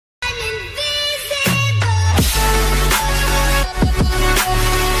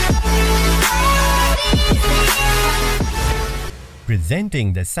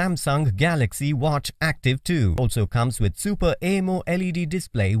Presenting the Samsung Galaxy Watch Active 2. Also comes with Super AMO LED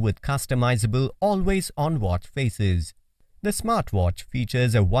display with customizable always-on watch faces. The smartwatch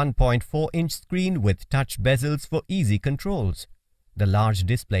features a 1.4-inch screen with touch bezels for easy controls. The large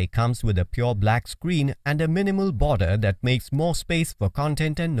display comes with a pure black screen and a minimal border that makes more space for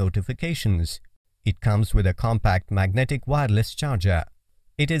content and notifications. It comes with a compact magnetic wireless charger.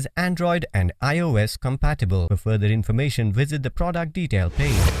 It is Android and iOS compatible. For further information, visit the product detail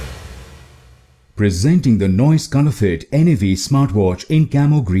page. Presenting the Noise ColorFit NAV smartwatch in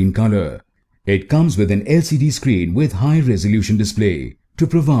camo green color. It comes with an LCD screen with high resolution display to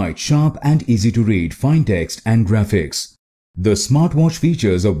provide sharp and easy to read fine text and graphics. The smartwatch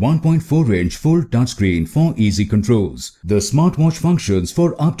features a 1.4-inch full touchscreen for easy controls. The smartwatch functions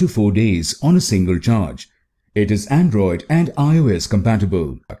for up to 4 days on a single charge. It is Android and iOS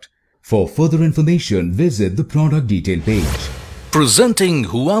compatible. For further information, visit the product detail page. Presenting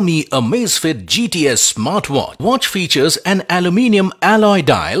Huami Amazfit GTS smartwatch. Watch features an aluminium alloy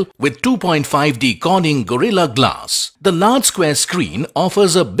dial with 2.5D Corning Gorilla Glass. The large square screen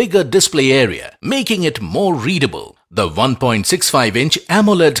offers a bigger display area, making it more readable. The 1.65-inch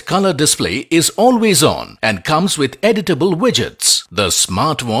AMOLED color display is always on and comes with editable widgets. The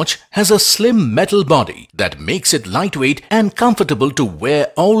smartwatch has a slim metal body that makes it lightweight and comfortable to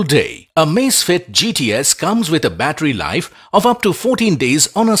wear all day. Amazfit GTS comes with a battery life of up to 14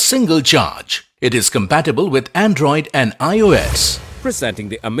 days on a single charge. It is compatible with Android and iOS. Presenting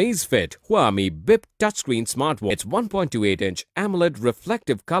the Amazfit Huami BIP touchscreen smartwatch. Its 1.28-inch AMOLED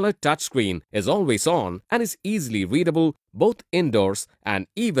reflective color touchscreen is always on and is easily readable both indoors and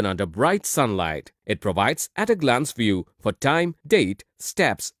even under bright sunlight. It provides at-a-glance view for time, date,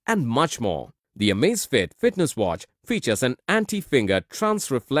 steps and much more. The Amazfit Fitness Watch features an anti-finger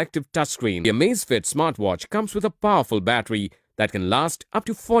trans-reflective touchscreen. The Amazfit smartwatch comes with a powerful battery that can last up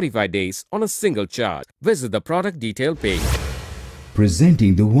to 45 days on a single charge. Visit the product detail page.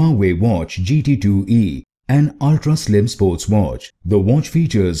 Presenting the Huawei Watch GT2e, an ultra-slim sports watch. The watch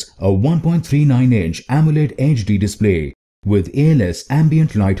features a 1.39-inch AMOLED HD display with ALS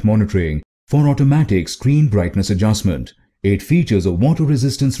ambient light monitoring for automatic screen brightness adjustment. It features a water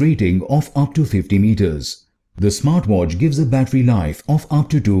resistance rating of up to 50 meters. The smartwatch gives a battery life of up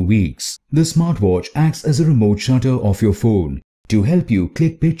to 2 weeks. The smartwatch acts as a remote shutter of your phone to help you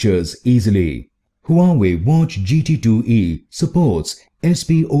click pictures easily. Huawei Watch GT2e supports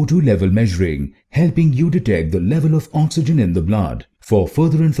SpO2 level measuring, helping you detect the level of oxygen in the blood. For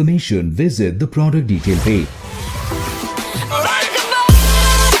further information, visit the product detail page.